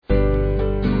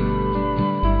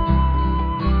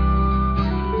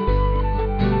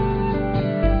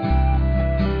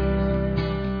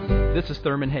this is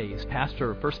Thurman Hayes, pastor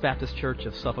of First Baptist Church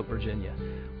of Suffolk, Virginia.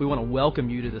 We want to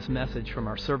welcome you to this message from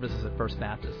our services at First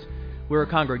Baptist. We're a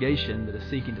congregation that is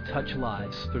seeking to touch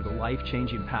lives through the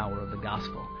life-changing power of the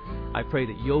gospel. I pray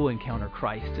that you'll encounter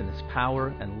Christ in His power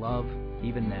and love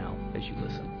even now as you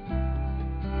listen.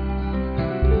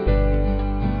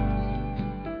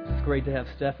 It's great to have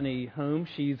Stephanie home.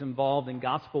 She's involved in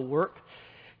gospel work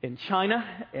in China,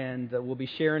 and we'll be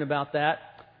sharing about that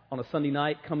on a Sunday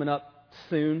night coming up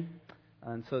soon.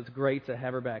 And so it's great to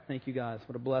have her back. Thank you guys.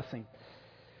 What a blessing.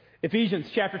 Ephesians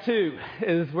chapter 2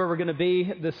 is where we're going to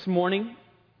be this morning.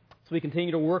 So we continue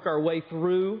to work our way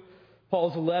through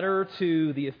Paul's letter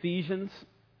to the Ephesians.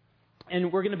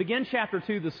 And we're going to begin chapter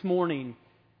 2 this morning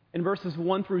in verses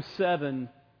 1 through 7.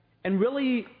 And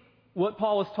really what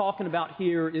Paul is talking about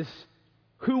here is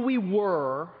who we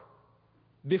were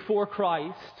before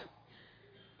Christ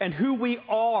and who we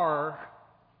are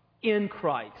in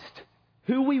Christ.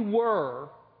 Who we were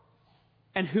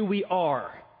and who we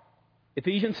are.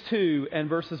 Ephesians 2 and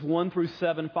verses 1 through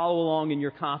 7. Follow along in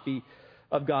your copy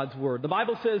of God's Word. The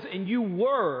Bible says, "And you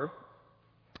were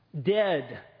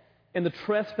dead in the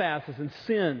trespasses and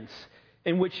sins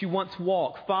in which you once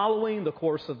walked, following the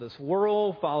course of this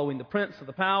world, following the prince of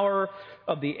the power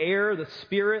of the air, the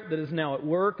spirit that is now at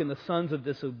work in the sons of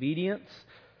disobedience,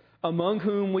 among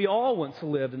whom we all once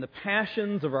lived in the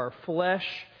passions of our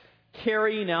flesh,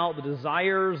 carrying out the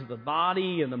desires of the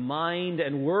body and the mind,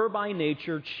 and were by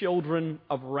nature children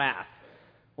of wrath,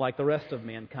 like the rest of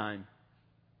mankind.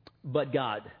 But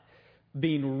God,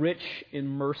 being rich in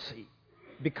mercy,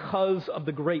 because of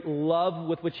the great love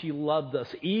with which He loved us,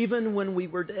 even when we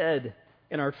were dead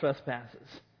in our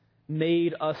trespasses,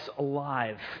 made us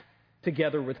alive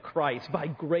together with Christ. By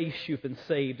grace you've been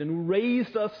saved, and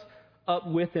raised us up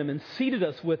with Him and seated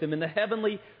us with Him in the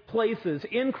heavenly places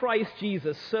in Christ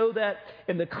Jesus, so that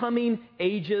in the coming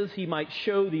ages He might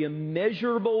show the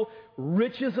immeasurable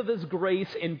riches of His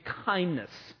grace and kindness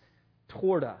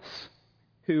toward us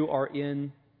who are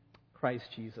in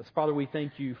Christ Jesus." Father, we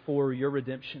thank You for Your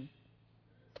redemption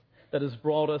that has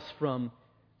brought us from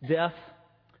death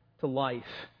to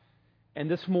life. And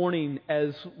this morning,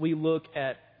 as we look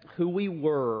at who we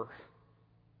were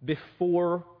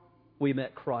before we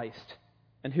met Christ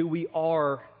and who we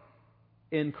are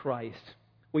in Christ,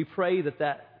 we pray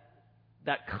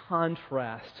that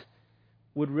contrast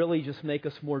would really just make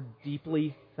us more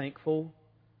deeply thankful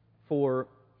for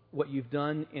what You've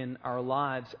done in our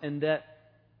lives, and that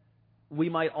we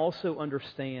might also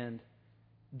understand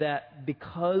that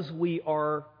because we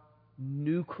are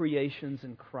new creations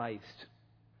in Christ,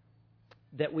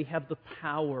 that we have the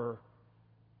power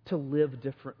to live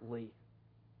differently.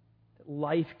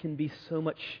 Life can be so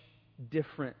much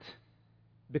different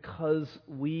because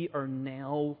we are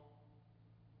now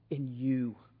in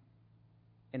You.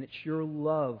 And it's Your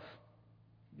love,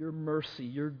 Your mercy,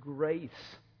 Your grace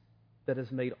that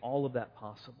has made all of that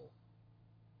possible.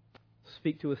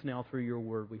 Speak to us now through Your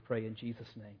Word, we pray in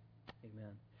Jesus' name.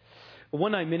 Amen. Well,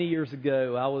 one night many years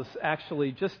ago, I was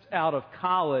actually just out of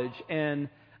college, and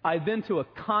I'd been to a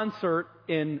concert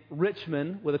in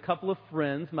Richmond with a couple of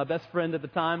friends. My best friend at the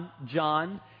time,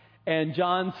 John, and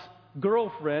John's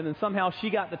girlfriend, and somehow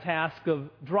she got the task of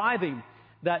driving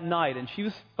that night. And she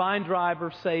was a fine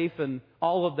driver, safe, and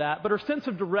all of that. But her sense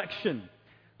of direction,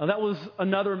 that was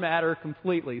another matter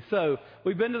completely. So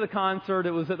we've been to the concert.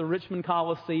 It was at the Richmond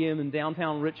Coliseum in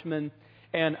downtown Richmond.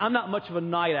 And I'm not much of a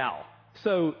night owl.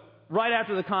 So right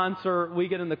after the concert, we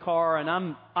get in the car,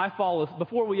 and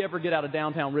before we ever get out of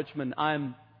downtown Richmond,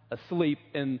 I'm asleep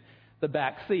in the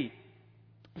back seat.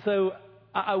 So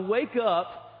I wake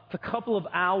up a couple of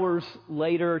hours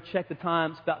later, check the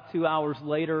time, it's about 2 hours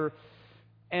later,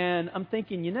 and I'm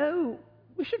thinking,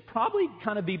 we should probably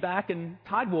kind of be back in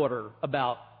Tidewater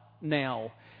about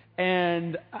now.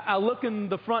 And I look in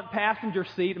the front passenger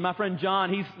seat, and my friend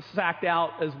John, he's sacked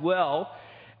out as well.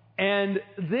 And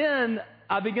then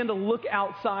I begin to look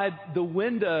outside the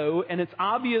window, and it's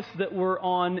obvious that we're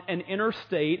on an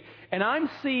interstate, and I'm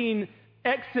seeing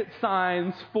exit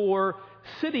signs for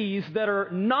cities that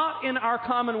are not in our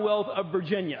Commonwealth of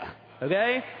Virginia,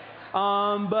 okay?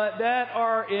 But that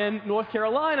are in North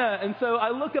Carolina. And so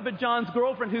I look up at John's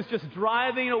girlfriend, who's just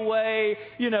driving away,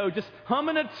 just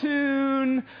humming a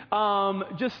tune,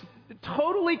 just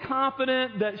totally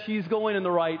confident that she's going in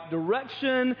the right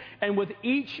direction, and with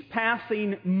each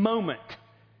passing moment,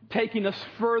 taking us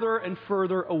further and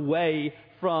further away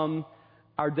from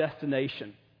our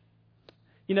destination.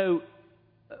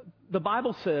 The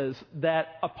Bible says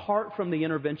that apart from the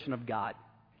intervention of God,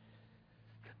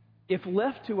 if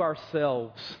left to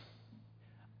ourselves,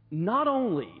 not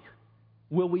only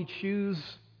will we choose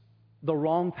the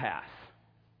wrong path,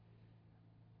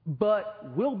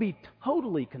 but we'll be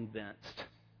totally convinced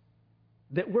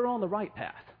that we're on the right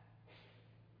path.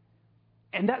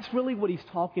 And that's really what he's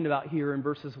talking about here in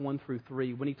verses 1 through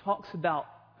 3, when he talks about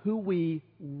who we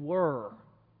were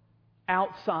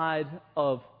outside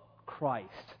of Christ.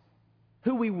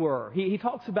 Who we were. He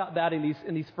talks about that in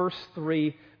these first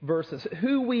 3 verses.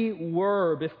 Who we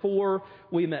were before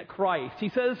we met Christ. He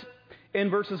says in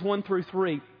verses 1 through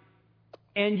 3,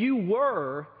 and you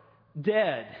were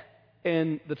dead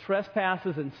in the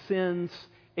trespasses and sins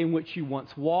in which you once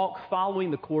walked,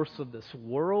 following the course of this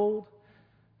world,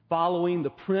 following the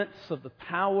prince of the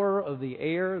power of the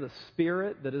air, the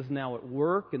spirit that is now at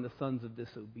work in the sons of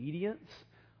disobedience,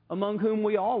 among whom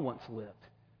we all once lived,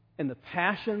 in the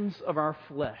passions of our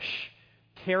flesh,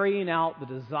 carrying out the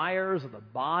desires of the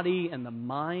body and the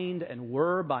mind, and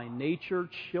were by nature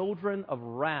children of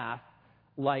wrath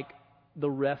like the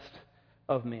rest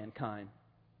of mankind.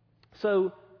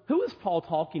 So, who is Paul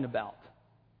talking about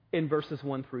in verses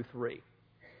 1 through 3?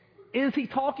 Is he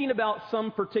talking about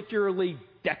some particularly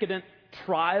decadent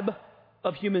tribe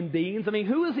of human beings? I mean,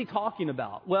 who is he talking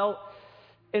about? Well,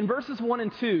 in verses 1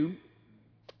 and 2,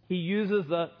 he uses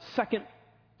the second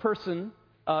person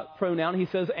pronoun. He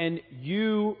says, and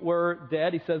you were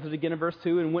dead. He says it again in verse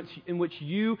 2, in which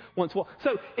you once walked.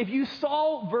 So if you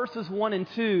saw verses 1 and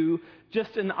 2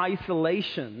 just in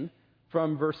isolation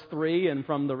from verse 3 and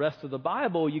from the rest of the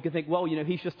Bible, you could think, well,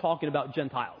 he's just talking about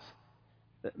Gentiles.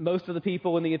 Most of the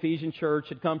people in the Ephesian church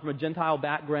had come from a Gentile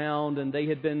background, and they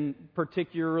had been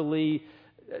particularly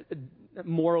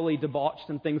morally debauched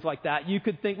and things like that. You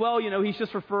could think, well, he's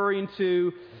just referring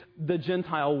to the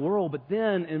Gentile world. But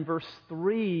then in verse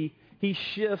 3, he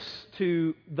shifts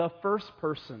to the first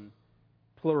person,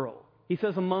 plural. He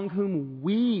says, among whom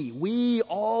we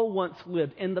all once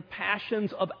lived in the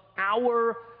passions of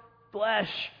our flesh,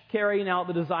 carrying out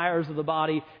the desires of the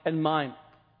body and mind.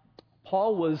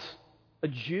 Paul was a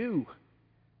Jew.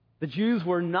 The Jews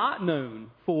were not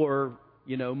known for,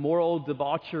 moral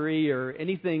debauchery or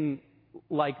anything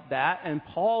like that. And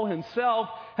Paul himself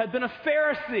had been a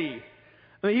Pharisee.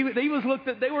 I mean, they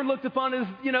were looked upon as,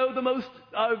 the most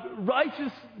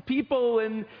righteous people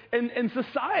in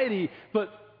society. But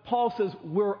Paul says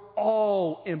we're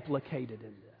all implicated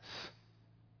in this.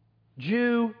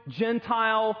 Jew,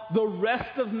 Gentile, the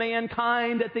rest of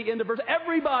mankind at the end of verse.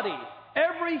 Everybody,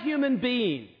 every human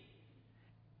being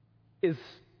is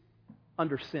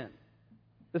under sin.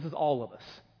 This is all of us.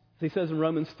 So he says in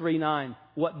Romans 3:9,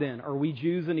 what then? Are we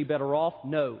Jews any better off?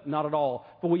 No, not at all.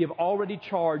 For we have already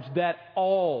charged that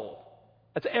all,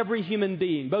 that's every human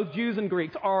being, both Jews and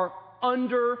Greeks, are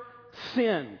under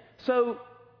sin. So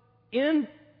in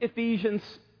Ephesians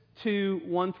 2,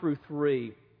 1 through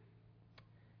 3,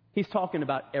 he's talking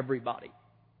about everybody.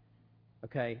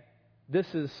 Okay?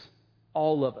 This is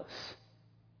all of us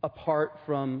apart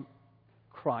from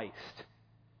Christ.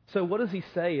 So what does he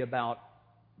say about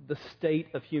the state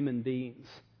of human beings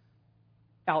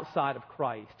outside of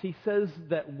Christ? He says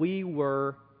that we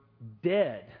were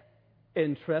dead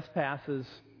in trespasses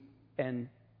and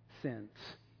sins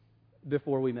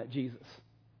before we met Jesus.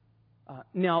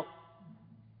 Now,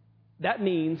 that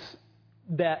means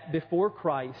that before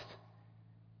Christ,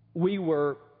 we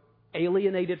were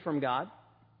alienated from God.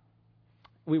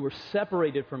 We were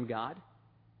separated from God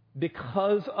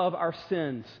because of our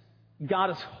sins.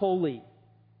 God is holy,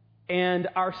 and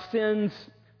our sins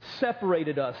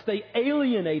separated us. They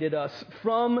alienated us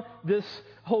from this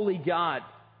holy God.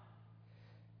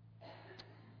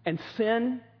 And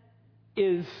sin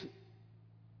is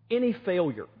any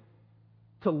failure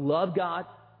to love God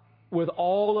with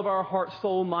all of our heart,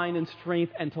 soul, mind, and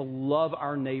strength, and to love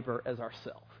our neighbor as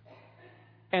ourselves.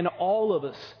 And all of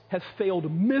us have failed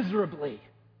miserably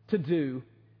to do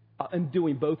in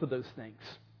doing both of those things.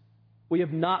 We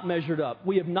have not measured up.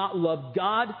 We have not loved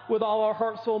God with all our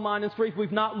heart, soul, mind, and strength.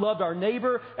 We've not loved our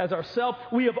neighbor as ourselves.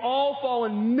 We have all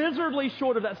fallen miserably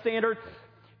short of that standard.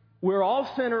 We're all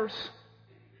sinners.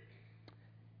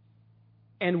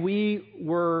 And we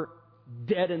were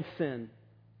dead in sin,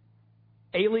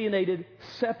 alienated,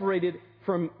 separated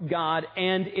from God,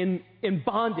 and in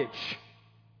bondage.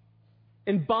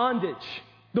 In bondage.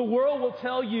 The world will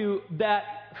tell you that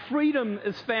freedom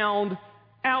is found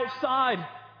outside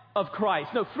of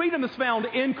Christ. No, freedom is found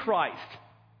in Christ.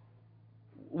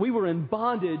 We were in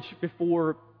bondage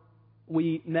before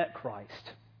we met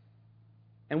Christ.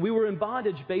 And we were in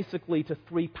bondage basically to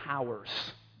 3 powers,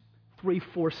 3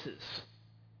 forces.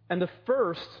 And the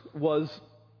first was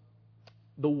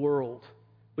the world.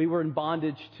 We were in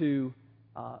bondage to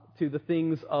the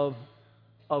things of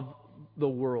the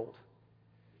world.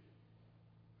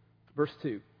 Verse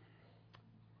 2.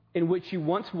 in which you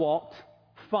once walked,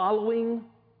 following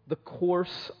the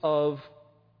course of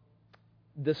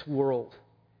this world.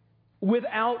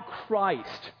 Without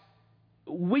Christ,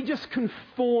 we just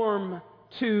conform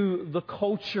to the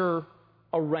culture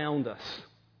around us.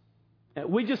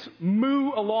 We just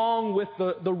move along with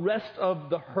the rest of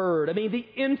the herd. I mean, the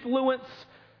influence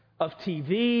of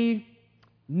TV,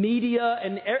 media,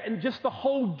 and just the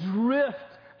whole drift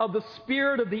of the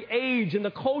spirit of the age and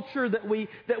the culture that we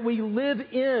live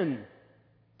in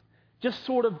just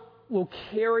sort of will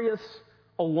carry us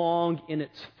along in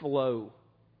its flow,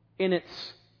 in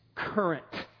its current.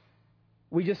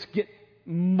 We just get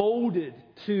molded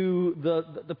to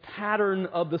the pattern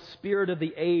of the spirit of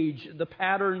the age, the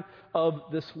pattern of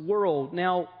this world.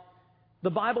 Now, the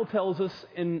Bible tells us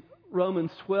in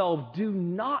Romans 12, do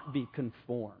not be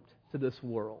conformed to this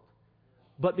world,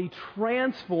 but be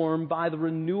transformed by the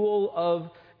renewal of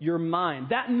your mind.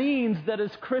 That means that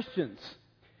as Christians,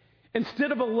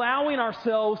 instead of allowing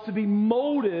ourselves to be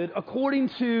molded according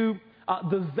to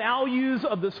the values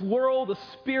of this world, the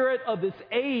spirit of this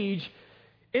age,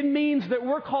 it means that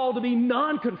we're called to be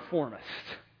nonconformists.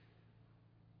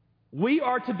 We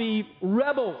are to be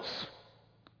rebels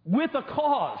with a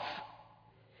cause.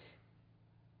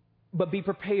 But be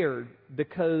prepared,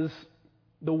 because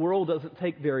the world doesn't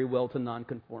take very well to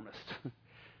nonconformists.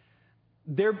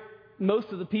 Most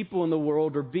of the people in the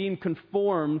world are being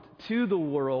conformed to the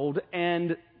world,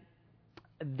 and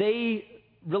they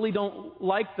really don't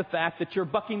like the fact that you're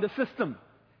bucking the system.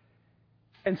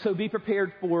 And so be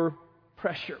prepared for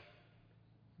pressure.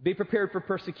 Be prepared for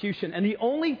persecution. And the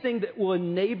only thing that will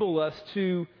enable us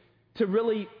to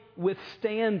really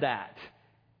withstand that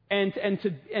and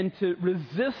to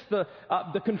resist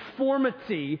the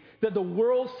conformity that the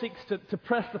world seeks to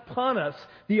press upon us,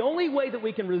 the only way that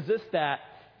we can resist that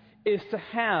is to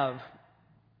have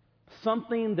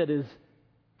something that is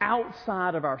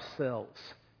outside of ourselves,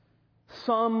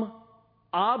 some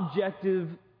objective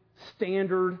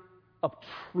standard of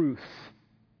truth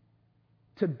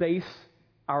to base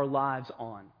our lives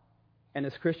on. And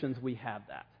as Christians, we have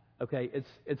that. Okay?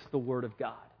 It's the Word of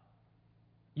God.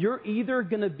 You're either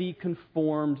going to be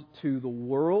conformed to the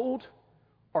world,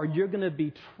 or you're going to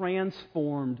be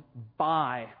transformed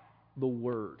by the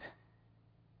Word.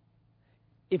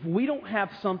 If we don't have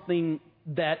something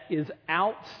that is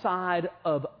outside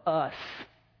of us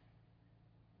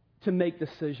to make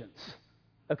decisions,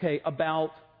 okay,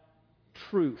 about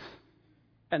truth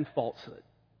and falsehood,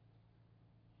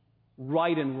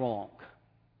 right and wrong,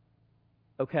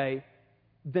 okay,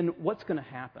 then what's going to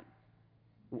happen?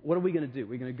 What are we going to do?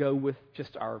 We're going to go with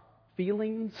just our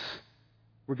feelings.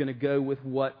 We're going to go with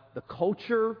what the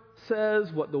culture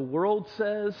says, what the world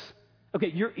says.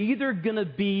 Okay, you're either going to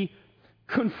be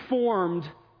conformed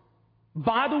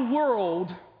by the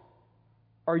world,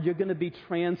 or you're going to be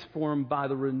transformed by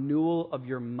the renewal of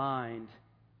your mind,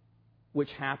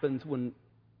 which happens when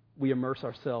we immerse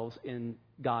ourselves in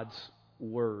God's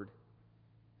Word.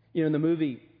 You know, in the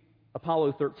movie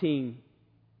Apollo 13,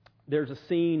 there's a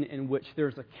scene in which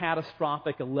there's a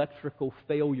catastrophic electrical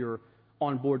failure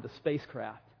on board the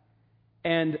spacecraft.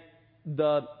 And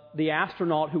the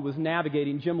astronaut who was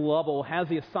navigating, Jim Lovell, has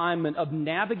the assignment of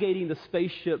navigating the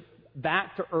spaceship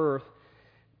back to Earth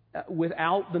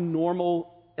without the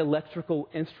normal electrical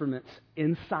instruments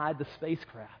inside the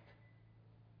spacecraft.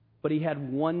 But he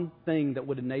had one thing that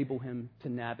would enable him to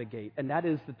navigate, and that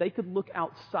is that they could look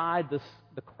outside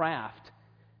the craft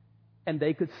and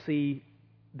they could see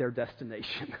their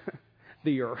destination,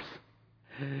 the Earth,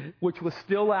 which was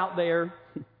still out there,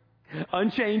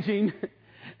 unchanging,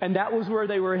 and that was where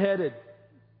they were headed.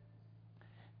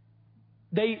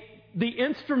 The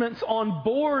instruments on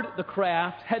board the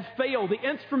craft had failed. The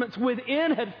instruments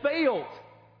within had failed,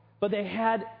 but they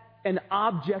had an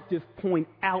objective point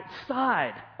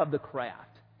outside of the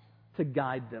craft to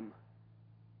guide them.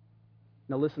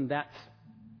 Now listen,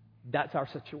 that's our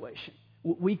situation.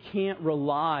 We can't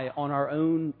rely on our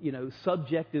own,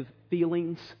 subjective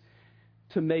feelings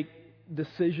to make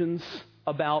decisions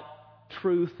about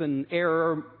truth and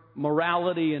error,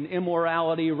 morality and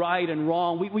immorality, right and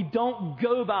wrong. We don't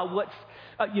go by what's,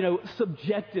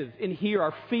 subjective in here,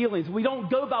 our feelings. We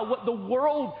don't go by what the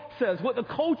world says, what the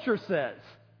culture says.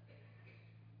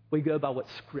 We go by what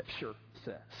Scripture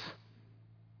says.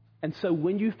 And so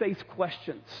when you face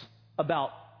questions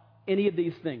about any of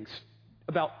these things,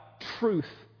 about truth,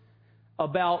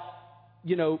 about,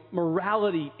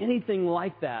 morality, anything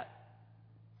like that,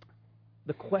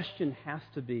 the question has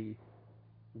to be,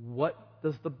 what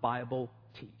does the Bible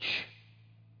teach?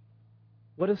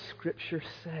 What does Scripture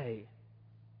say?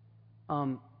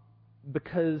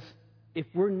 Because if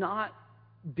we're not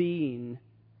being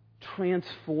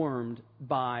transformed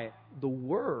by the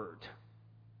Word,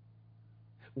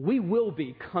 we will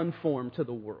be conformed to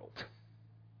the world.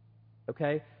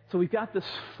 Okay? So we've got this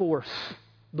force,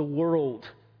 the world,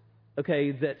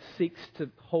 okay, that seeks to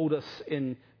hold us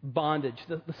in bondage.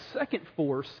 The second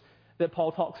force that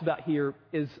Paul talks about here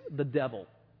is the devil.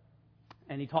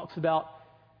 And he talks about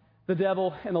the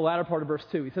devil in the latter part of verse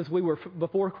 2. He says,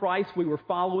 before Christ, we were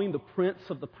following the prince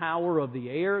of the power of the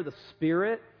air, the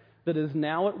spirit that is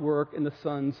now at work in the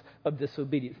sons of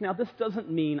disobedience. Now, this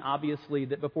doesn't mean, obviously,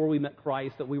 that before we met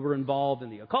Christ that we were involved in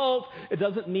the occult. It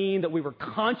doesn't mean that we were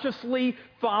consciously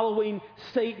following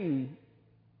Satan.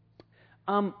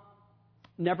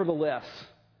 Nevertheless,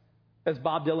 as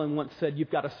Bob Dylan once said, you've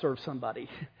got to serve somebody.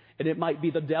 And it might be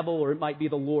the devil or it might be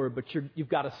the Lord, but you've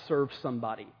got to serve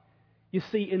somebody. You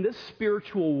see, in this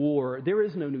spiritual war, there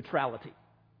is no neutrality.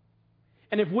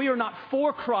 And if we are not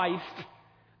for Christ,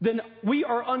 then we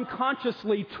are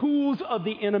unconsciously tools of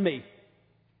the enemy.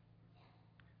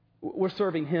 We're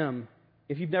serving him.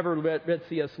 If you've never read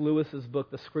C.S. Lewis's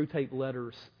book, The Screwtape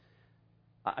Letters,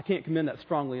 I can't commend that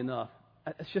strongly enough.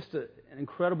 It's just an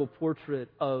incredible portrait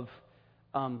of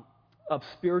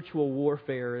spiritual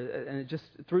warfare, and it just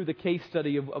through the case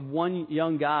study of one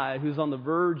young guy who's on the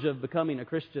verge of becoming a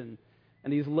Christian.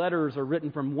 And these letters are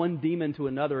written from one demon to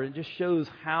another. It just shows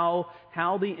how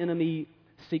the enemy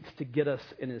seeks to get us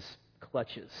in his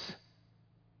clutches.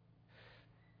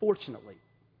 Fortunately,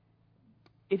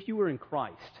 if you are in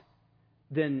Christ,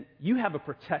 then you have a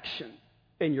protection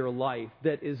in your life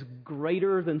that is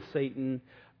greater than Satan,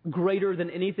 greater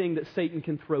than anything that Satan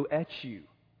can throw at you.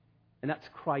 And that's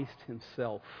Christ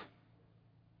himself.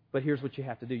 But here's what you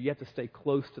have to do. You have to stay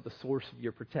close to the source of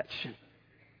your protection.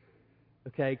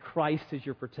 Okay? Christ is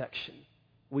your protection.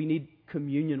 We need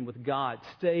communion with God.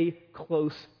 Stay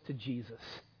close to Jesus,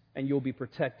 and you'll be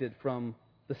protected from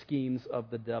the schemes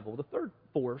of the devil. The third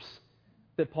force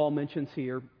that Paul mentions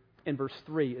here in verse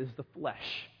 3 is the flesh.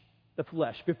 The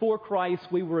flesh. Before Christ,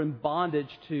 we were in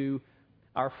bondage to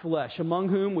our flesh, among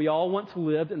whom we all once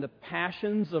lived in the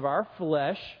passions of our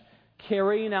flesh,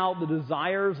 carrying out the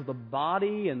desires of the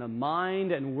body and the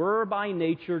mind, and were by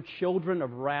nature children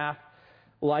of wrath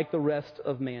like the rest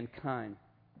of mankind.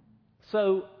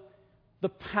 So, the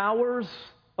powers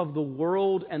of the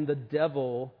world and the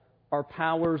devil are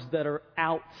powers that are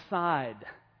outside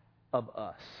of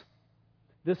us.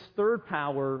 This third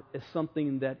power is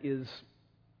something that is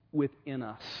within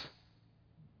us.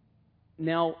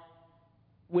 Now,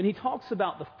 when he talks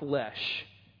about the flesh,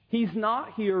 he's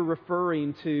not here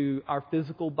referring to our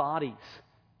physical bodies,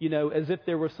 as if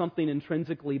there was something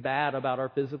intrinsically bad about our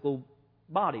physical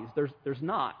bodies. There's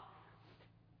not.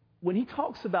 When he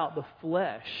talks about the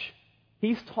flesh,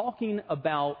 he's talking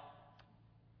about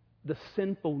the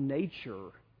sinful nature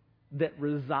that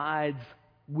resides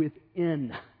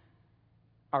within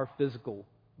our physical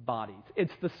bodies.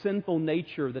 It's the sinful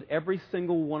nature that every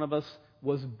single one of us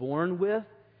was born with,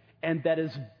 and that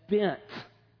is bent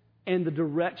in the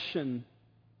direction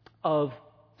of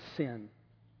sin.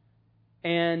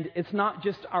 And it's not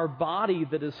just our body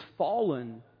that is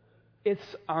fallen,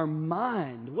 it's our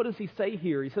mind. What does he say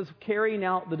here? He says, carrying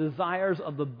out the desires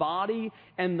of the body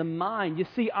and the mind. You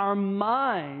see, our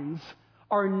minds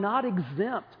are not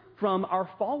exempt from our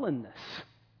fallenness.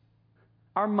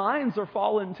 Our minds are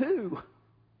fallen too.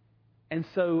 And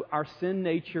so our sin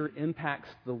nature impacts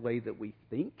the way that we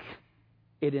think.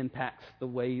 It impacts the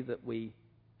way that we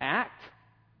act.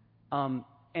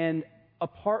 And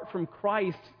apart from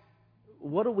Christ,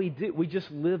 what do? We just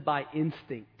live by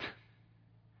instinct.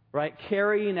 Right?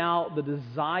 Carrying out the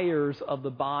desires of the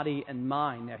body and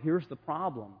mind. Now, here's the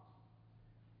problem.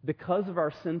 Because of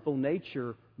our sinful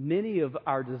nature, many of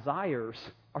our desires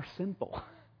are sinful.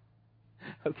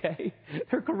 Okay?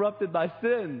 They're corrupted by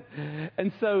sin.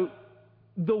 And so,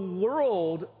 the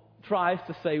world tries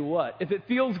to say what? If it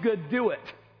feels good, do it.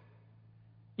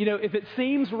 If it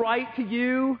seems right to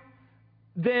you,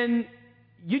 then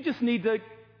you just need to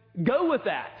go with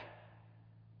that.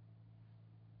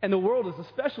 And the world is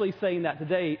especially saying that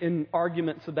today in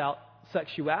arguments about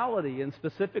sexuality, and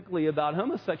specifically about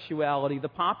homosexuality. The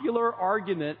popular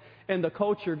argument in the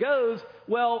culture goes,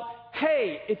 well,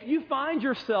 hey, if you find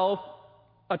yourself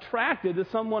attracted to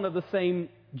someone of the same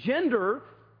gender,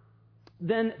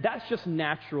 then that's just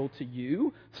natural to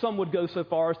you. Some would go so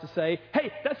far as to say,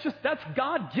 hey, that's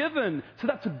God-given, so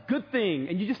that's a good thing,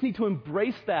 and you just need to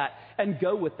embrace that and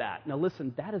go with that. Now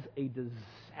listen, that is a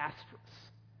disastrous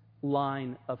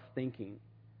line of thinking,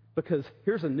 because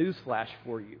here's a newsflash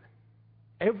for you.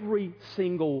 Every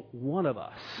single one of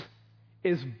us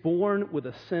is born with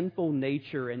a sinful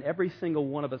nature, and every single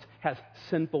one of us has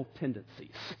sinful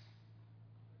tendencies.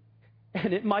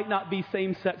 And it might not be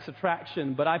same-sex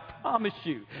attraction, but I promise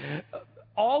you,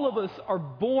 all of us are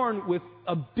born with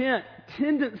a bent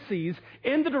tendencies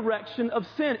in the direction of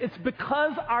sin. It's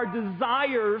because our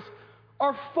desires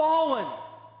are fallen.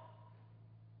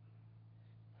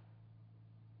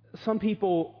 Some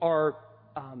people are,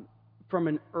 from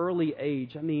an early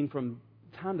age, from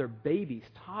the time they're babies,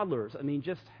 toddlers,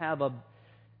 just have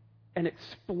an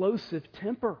explosive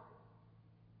temper.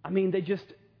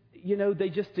 They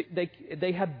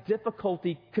have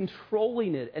difficulty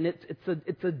controlling it, and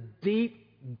it's a deep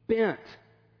bent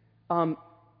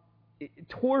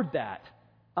toward that.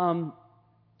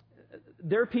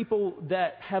 There are people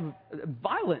that have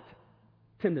violent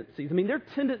tendencies. Their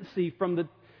tendency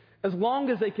as long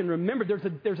as they can remember,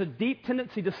 there's a deep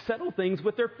tendency to settle things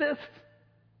with their fists,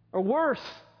 or worse.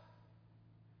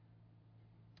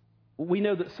 We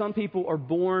know that some people are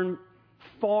born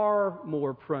far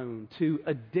more prone to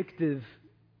addictive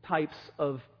types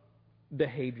of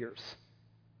behaviors.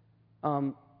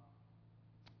 There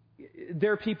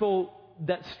are people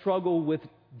that struggle with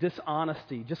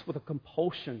dishonesty, just with a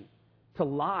compulsion to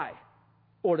lie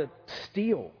or to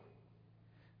steal.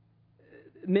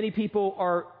 Many people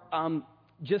are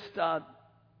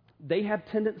they have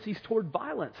tendencies toward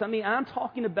violence. I'm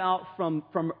talking about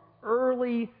from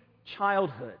early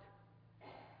childhood.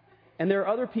 And there are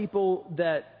other people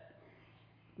that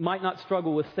might not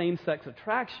struggle with same-sex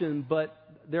attraction, but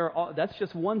that's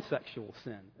just one sexual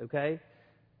sin, okay?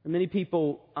 There are many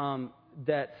people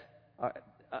that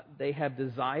they have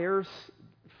desires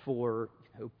for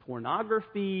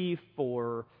pornography,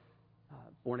 for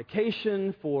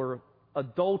fornication, for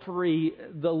adultery.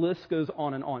 The list goes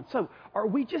on and on. So are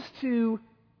we just to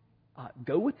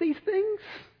go with these things?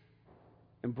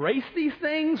 Embrace these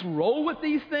things, roll with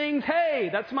these things. Hey,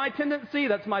 that's my tendency,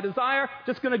 that's my desire,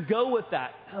 just going to go with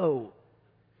that. No.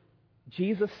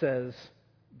 Jesus says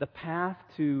the path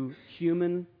to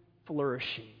human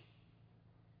flourishing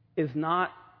is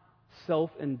not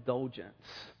self-indulgence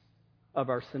of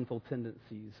our sinful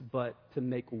tendencies, but to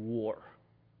make war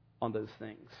on those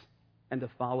things and to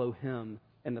follow Him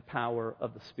in the power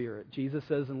of the Spirit. Jesus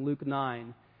says in Luke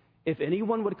 9, if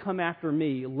anyone would come after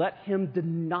me, let him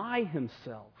deny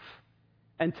himself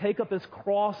and take up his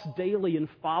cross daily and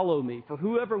follow me. For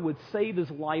whoever would save his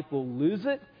life will lose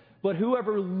it, but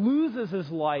whoever loses his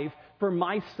life for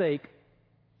my sake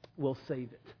will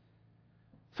save it.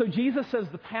 So Jesus says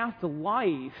the path to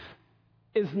life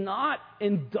is not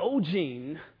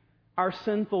indulging our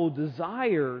sinful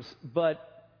desires,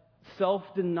 but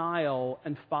self-denial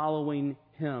and following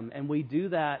Him. And we do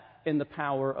that in the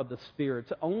power of the Spirit. It's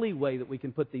the only way that we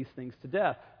can put these things to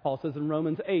death. Paul says in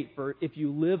Romans 8, for if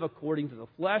you live according to the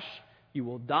flesh, you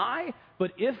will die.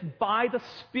 But if by the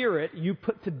Spirit you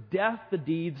put to death the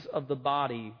deeds of the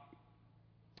body,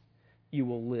 you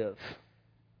will live.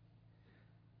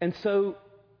 And so,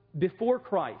 before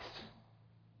Christ,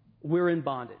 we're in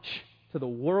bondage to the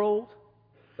world,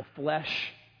 the flesh,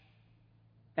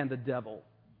 and the devil.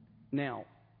 Now,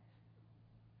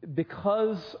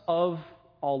 because of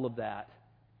all of that,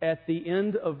 at the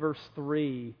end of verse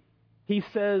 3, he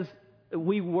says,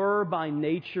 we were by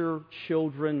nature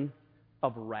children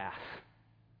of wrath.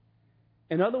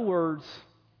 In other words,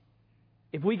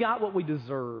 if we got what we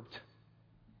deserved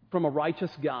from a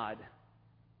righteous God,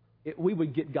 we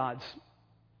would get God's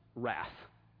wrath.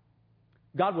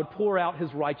 God would pour out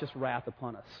His righteous wrath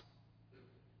upon us.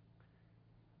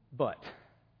 But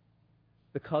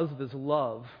because of His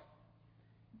love,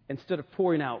 instead of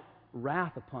pouring out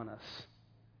wrath upon us,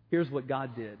 here's what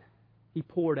God did. He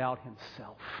poured out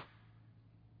Himself.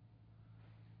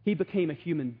 He became a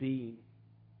human being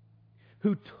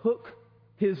who took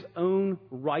His own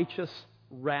righteous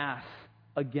wrath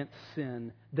against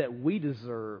sin that we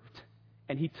deserved,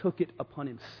 and He took it upon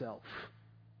Himself.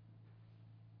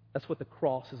 That's what the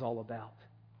cross is all about.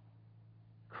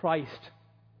 Christ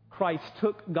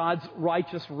took God's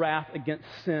righteous wrath against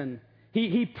sin.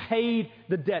 He paid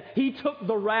the debt. He took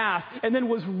the wrath and then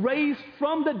was raised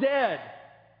from the dead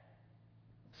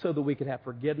so that we could have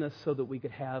forgiveness, so that we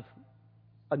could have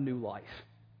a new life.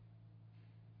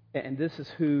 And this is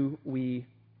who we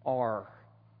are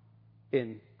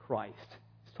in Christ.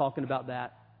 He's talking about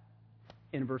that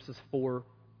in verses 4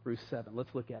 through 7.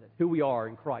 Let's look at it. Who we are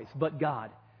in Christ. But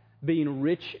God, being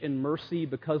rich in mercy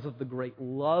because of the great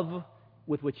love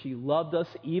with which He loved us,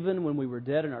 even when we were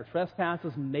dead in our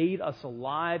trespasses, made us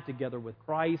alive together with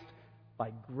Christ.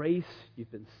 By grace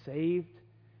you've been saved,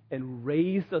 and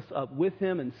raised us up with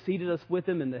Him and seated us with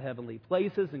Him in the heavenly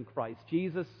places in Christ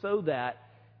Jesus, so that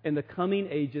in the coming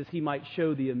ages He might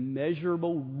show the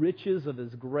immeasurable riches of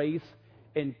His grace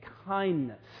and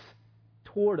kindness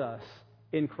toward us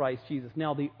in Christ Jesus.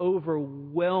 Now, the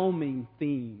overwhelming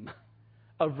theme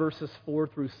of verses 4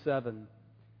 through 7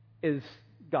 is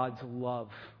God's love,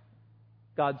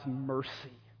 God's mercy,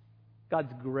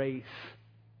 God's grace,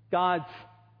 God's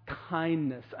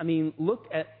kindness. I mean, look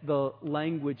at the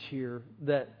language here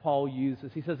that Paul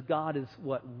uses. He says God is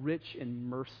what? Rich in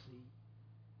mercy.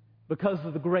 Because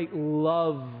of the great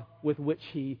love with which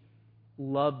He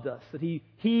loved us. That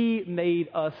He made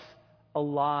us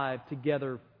alive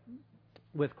together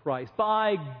with Christ.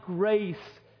 By grace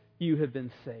you have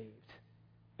been saved.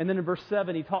 And then in verse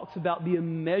 7 he talks about the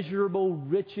immeasurable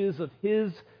riches of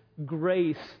His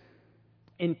grace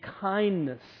and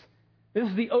kindness. This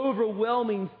is the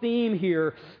overwhelming theme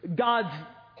here. God's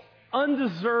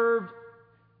undeserved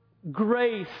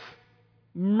grace,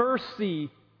 mercy,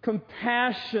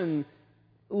 compassion,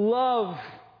 love,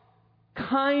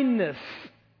 kindness.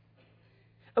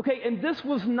 Okay, and this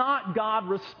was not God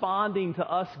responding to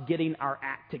us getting our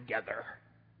act together.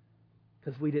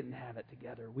 Because we didn't have it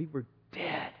together. We were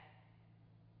dead.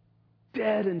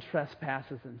 Dead in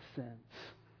trespasses and sins.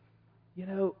 You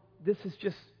know, this is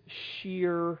just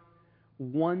sheer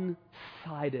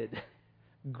one-sided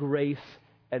grace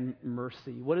and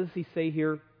mercy. What does he say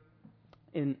here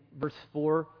in verse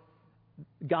 4?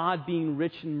 God being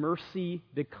rich in mercy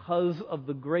because of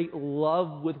the great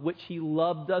love with which He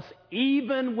loved us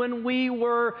even when we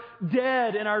were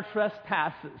dead in our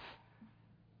trespasses.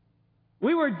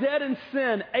 We were dead in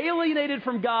sin, alienated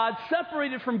from God,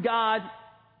 separated from God,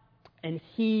 and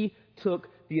He took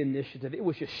the initiative. It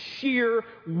was just sheer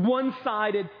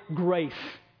one-sided grace.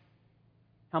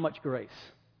 How much grace?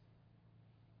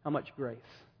 How much grace?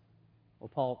 Well,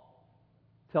 Paul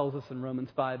tells us in Romans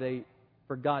 5:8,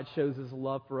 for God shows His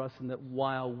love for us in that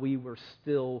while we were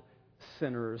still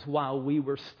sinners, while we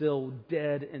were still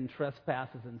dead in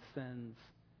trespasses and sins,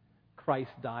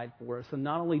 Christ died for us. And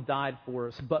not only died for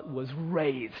us, but was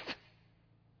raised.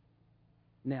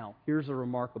 Now, here's a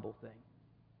remarkable thing.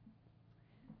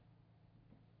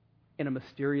 In a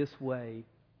mysterious way,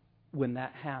 when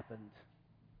that happened,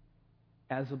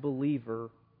 as a believer,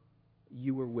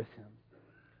 you were with Him.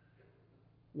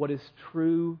 What is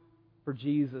true for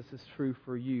Jesus is true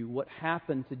for you. What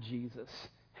happened to Jesus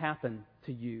happened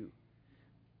to you.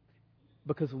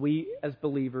 Because we, as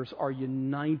believers, are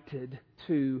united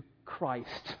to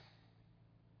Christ.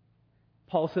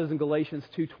 Paul says in Galatians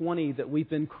 2:20 that we've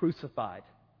been crucified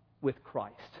with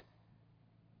Christ.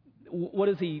 What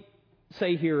does he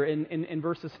say here in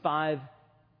verses 5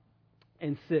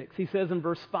 and 6? He says in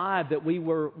verse 5 that we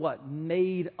were, what?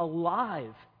 Made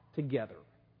alive together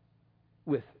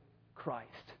with Christ.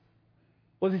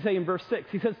 What does he say in verse 6?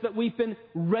 He says that we've been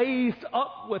raised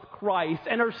up with Christ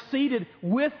and are seated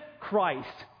with Christ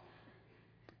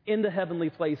in the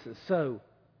heavenly places. So,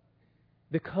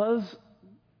 because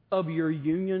of your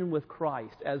union with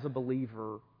Christ as a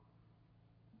believer,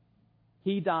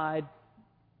 He died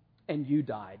and you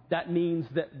died. That means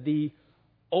that the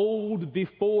old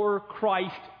before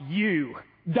Christ you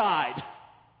died.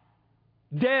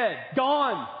 Dead.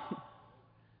 Gone.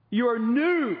 You are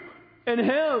new in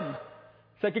Him.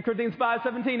 2 Corinthians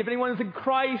 5:17, if anyone is in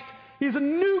Christ, he is a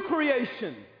new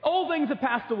creation. Old things have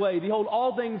passed away. Behold,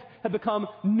 all things have become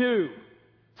new.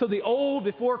 So the old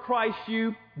before Christ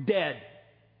you, dead.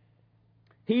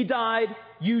 He died,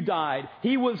 you died.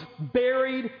 He was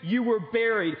buried, you were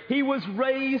buried. He was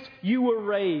raised, you were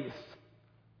raised.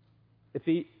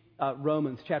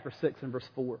 Romans chapter 6 and verse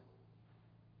 4.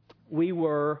 We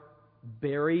were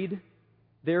buried,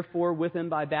 therefore, with Him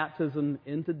by baptism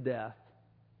into death,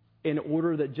 in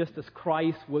order that just as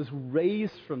Christ was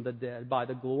raised from the dead by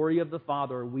the glory of the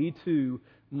Father, we too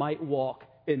might walk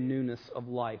in newness of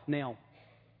life. Now,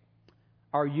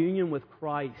 our union with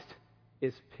Christ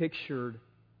is pictured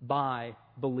by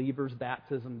believers'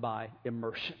 baptism by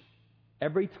immersion.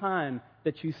 Every time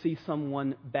that you see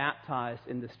someone baptized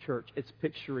in this church, it's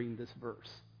picturing this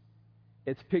verse.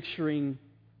 It's picturing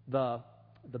the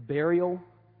burial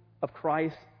of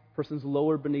Christ. Person's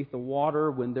lowered beneath the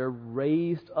water. When they're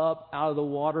raised up out of the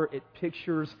water, it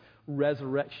pictures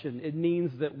resurrection. It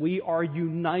means that we are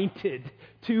united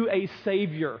to a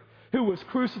Savior who was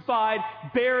crucified,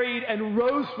 buried, and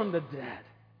rose from the dead.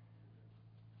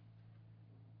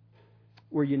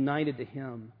 We're united to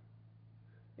Him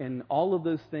in all of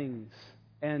those things.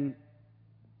 And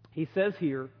he says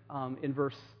here in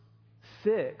verse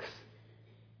 6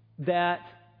 that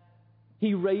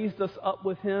He raised us up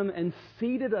with Him and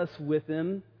seated us with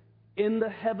Him in the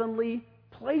heavenly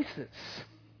places.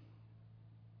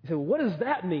 You say, well, what does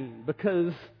that mean?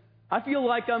 Because I feel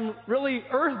like I'm really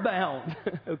earthbound,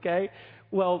 okay?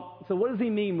 Well, so what does he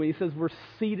mean when he says we're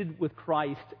seated with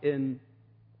Christ in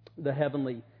the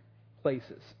heavenly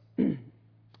places.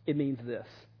 It means this.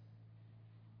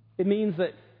 It means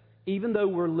that even though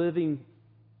we're living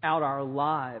out our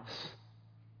lives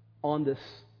on this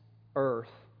earth,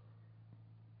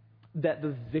 that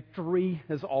the victory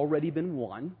has already been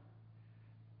won.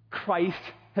 Christ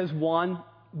has won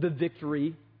the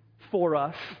victory for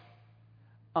us.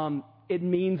 It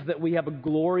means that we have a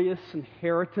glorious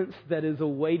inheritance that is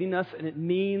awaiting us, and it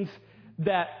means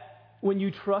that when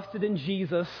you trusted in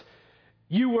Jesus,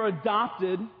 you were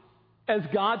adopted as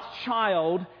God's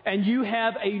child, and you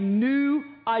have a new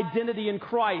identity in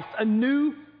Christ, a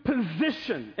new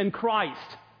position in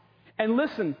Christ. And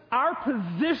listen, our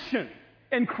position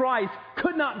in Christ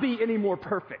could not be any more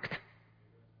perfect.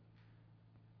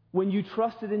 When you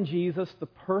trusted in Jesus, the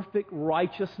perfect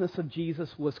righteousness of Jesus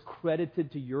was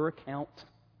credited to your account.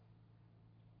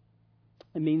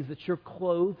 It means that you're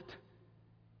clothed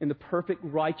in the perfect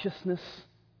righteousness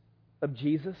of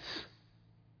Jesus,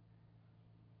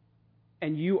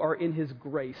 and you are in His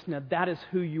grace. Now, that is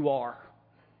who you are.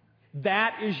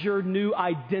 That is your new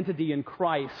identity in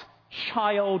Christ.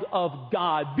 Child of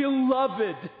God.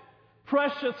 Beloved,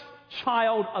 precious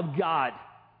child of God.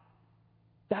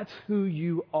 That's who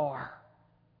you are.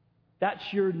 That's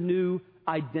your new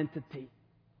identity.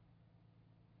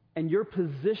 And your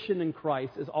position in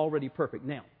Christ is already perfect.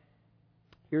 Now,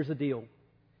 here's the deal.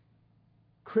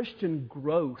 Christian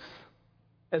growth,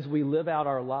 as we live out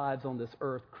our lives on this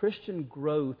earth, Christian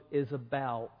growth is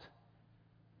about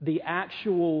the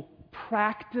actual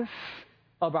practice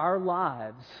of our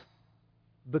lives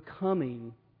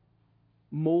becoming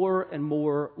more and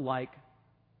more like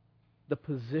the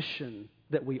position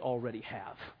that we already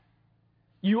have.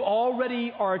 You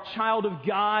already are a child of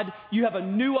God. You have a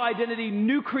new identity,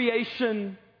 new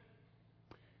creation,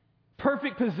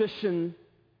 perfect position.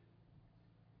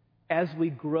 As we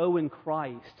grow in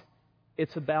Christ,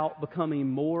 it's about becoming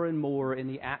more and more in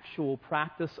the actual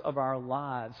practice of our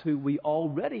lives who we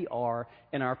already are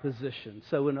in our position.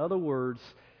 So in other words,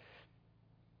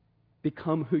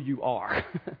 become who you are.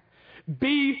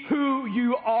 Be who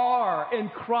you are in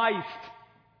Christ.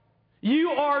 You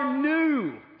are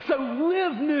new, so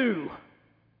live new.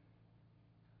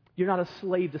 You're not a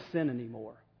slave to sin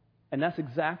anymore. And that's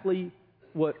exactly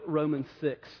what Romans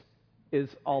 6 is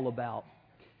all about.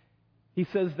 He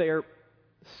says there,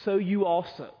 so you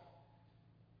also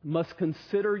must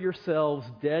consider yourselves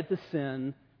dead to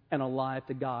sin and alive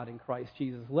to God in Christ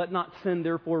Jesus. Let not sin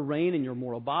therefore reign in your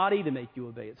mortal body to make you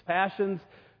obey its passions.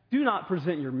 Do not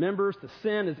present your members to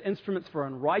sin as instruments for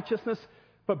unrighteousness,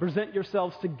 but present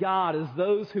yourselves to God as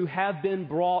those who have been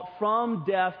brought from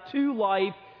death to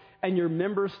life, and your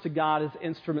members to God as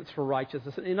instruments for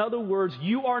righteousness. In other words,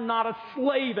 you are not a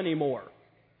slave anymore.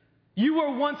 You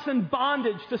were once in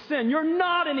bondage to sin. You're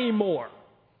not anymore.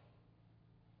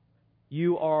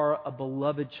 You are a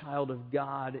beloved child of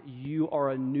God. You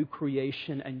are a new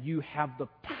creation, and you have the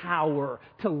power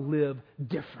to live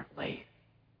differently.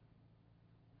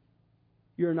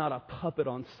 You're not a puppet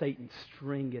on Satan's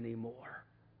string anymore.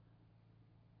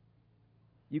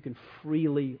 You can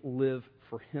freely live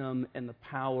for Him and the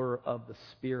power of the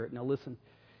Spirit. Now listen,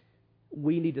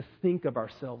 we need to think of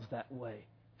ourselves that way.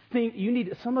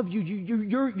 Some of you,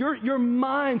 your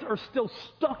minds are still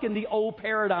stuck in the old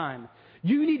paradigm.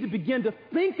 You need to begin to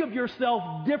think of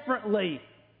yourself differently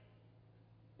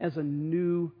as a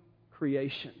new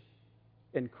creation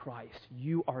in Christ.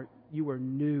 You are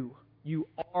new. You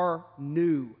are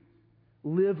new.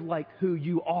 Live like who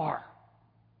you are.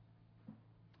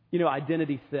 You know,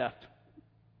 identity theft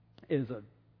is a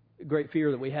great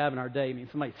fear that we have in our day. I mean,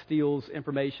 somebody steals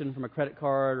information from a credit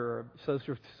card or a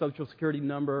social security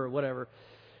number or whatever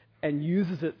and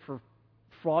uses it for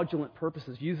fraudulent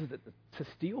purposes, uses it to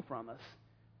steal from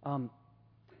us.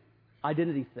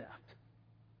 Identity theft,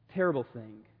 terrible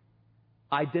thing.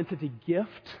 Identity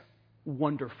gift,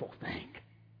 wonderful thing.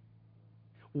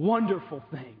 Wonderful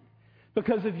thing.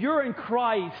 Because if you're in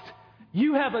Christ,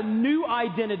 you have a new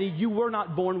identity. You were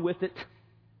not born with it.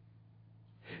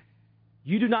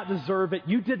 You do not deserve it.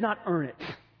 You did not earn it.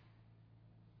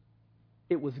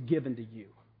 It was given to you.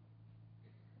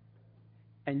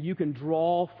 And you can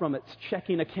draw from its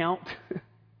checking account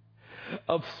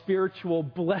of spiritual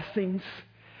blessings,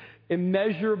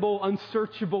 immeasurable,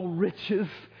 unsearchable riches.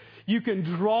 You can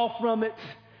draw from it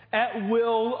at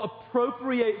will,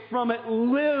 appropriate from it,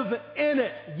 live in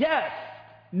it. Yes,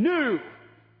 new.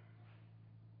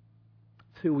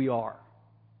 It's who we are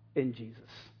in Jesus.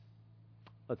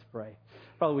 Let's pray.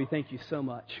 Father, we thank you so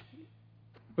much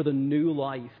for the new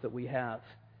life that we have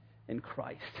in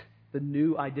Christ, the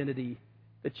new identity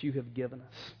that you have given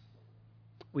us.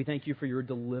 We thank you for your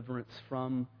deliverance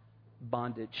from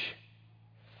bondage.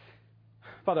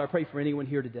 Father, I pray for anyone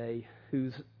here today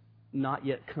who's not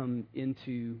yet come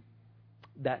into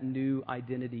that new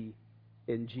identity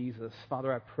in Jesus.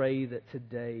 Father, I pray that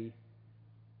today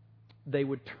they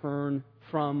would turn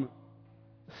from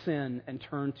sin and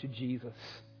turn to Jesus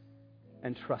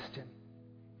and trust Him.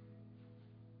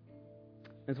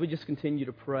 As we just continue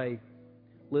to pray,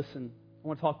 listen, I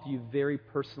want to talk to you very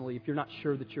personally. If you're not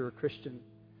sure that you're a Christian,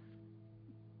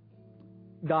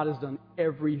 God has done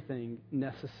everything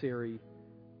necessary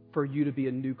for you to be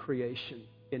a new creation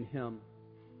in Him.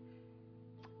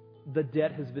 The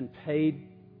debt has been paid.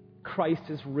 Christ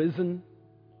has risen.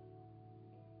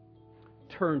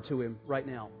 Turn to Him right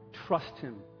now. Trust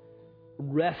Him.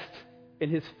 Rest in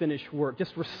His finished work.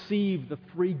 Just receive the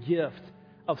free gift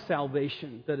of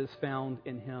salvation that is found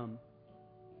in Him.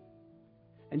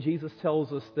 And Jesus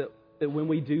tells us that when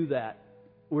we do that,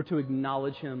 we're to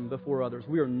acknowledge Him before others.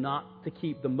 We are not to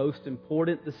keep the most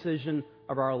important decision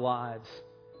of our lives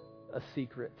a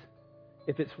secret.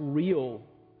 If it's real,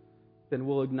 then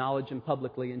we'll acknowledge Him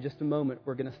publicly. In just a moment,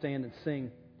 we're going to stand and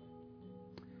sing.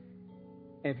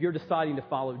 And if you're deciding to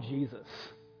follow Jesus,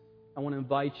 I want to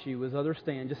invite you, as others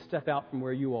stand, just step out from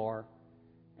where you are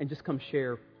and just come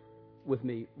share with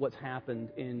me what's happened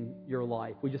in your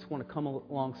life. We just want to come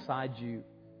alongside you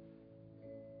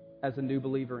as a new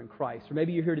believer in Christ. Or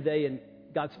maybe you're here today and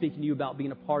God's speaking to you about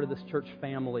being a part of this church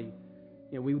family.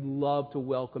 We would love to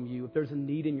welcome you. If there's a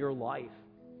need in your life,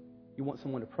 you want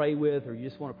someone to pray with, or you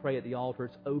just want to pray at the altar,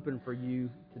 it's open for you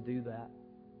to do that.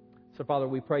 So, Father,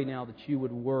 we pray now that you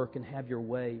would work and have your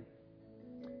way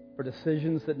for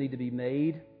decisions that need to be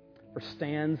made, for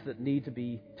stands that need to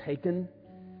be taken.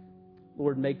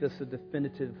 Lord, make this a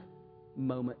definitive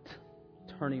moment,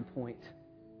 turning point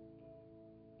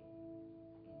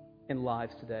in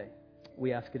lives today.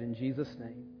 We ask it in Jesus'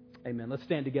 name. Amen. Let's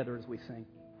stand together as we sing.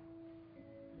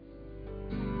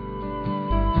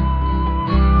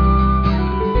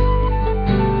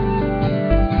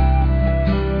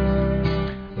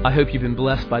 I hope you've been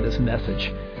blessed by this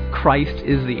message. Christ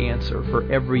is the answer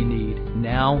for every need,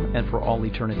 now and for all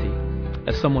eternity.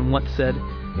 As someone once said,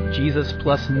 Jesus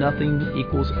plus nothing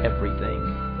equals everything,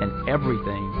 and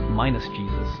everything minus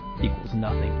Jesus equals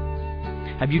nothing.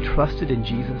 Have you trusted in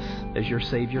Jesus as your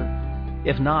Savior?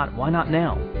 If not, why not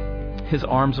now? His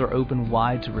arms are open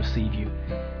wide to receive you.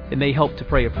 It may help to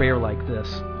pray a prayer like this.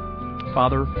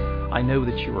 Father, I know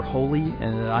that you are holy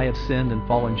and that I have sinned and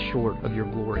fallen short of your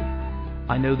glory.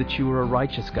 I know that you are a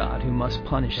righteous God who must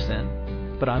punish sin,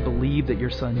 but I believe that your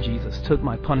Son Jesus took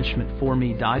my punishment for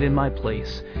me, died in my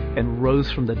place, and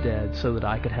rose from the dead so that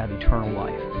I could have eternal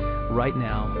life. Right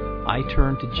now, I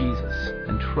turn to Jesus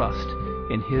and trust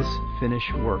in His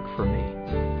finished work for me.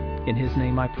 In His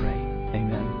name I pray.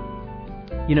 Amen.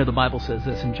 The Bible says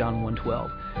this in John 1:12.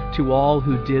 To all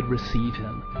who did receive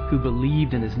Him, who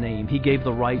believed in His name, He gave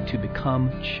the right to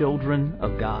become children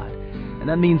of God. And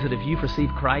that means that if you've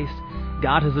received Christ,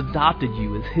 God has adopted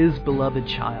you as His beloved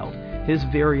child, His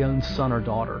very own son or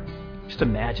daughter. Just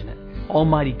imagine it.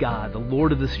 Almighty God, the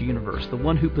Lord of this universe, the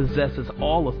one who possesses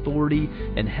all authority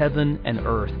in heaven and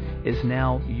earth, is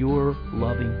now your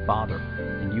loving Father,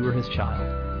 and you are His child.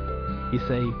 You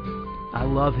say, I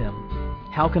love Him.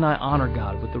 How can I honor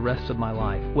God with the rest of my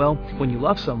life? Well, when you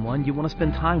love someone, you want to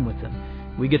spend time with them.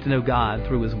 We get to know God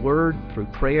through His Word, through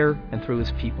prayer, and through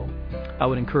His people. I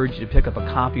would encourage you to pick up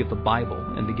a copy of the Bible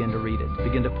and begin to read it.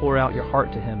 Begin to pour out your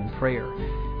heart to Him in prayer.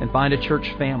 And find a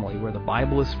church family where the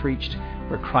Bible is preached,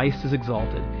 where Christ is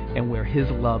exalted, and where His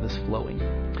love is flowing.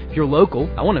 If you're local,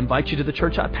 I want to invite you to the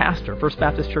church I pastor, First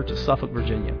Baptist Church of Suffolk,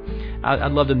 Virginia.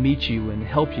 I'd love to meet you and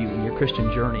help you in your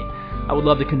Christian journey. I would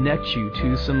love to connect you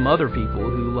to some other people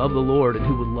who love the Lord and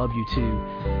who would love you too.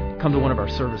 Come to one of our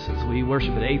services. We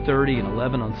worship at 8:30 and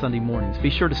 11 on Sunday mornings.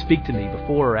 Be sure to speak to me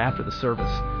before or after the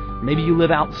service. Maybe you live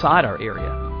outside our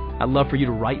area. I'd love for you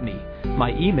to write me.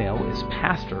 My email is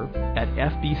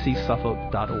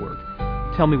pastor@fbcsuffolk.org.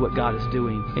 Tell me what God is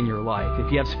doing in your life.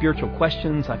 If you have spiritual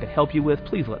questions I could help you with,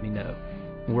 please let me know.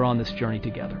 We're on this journey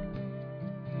together.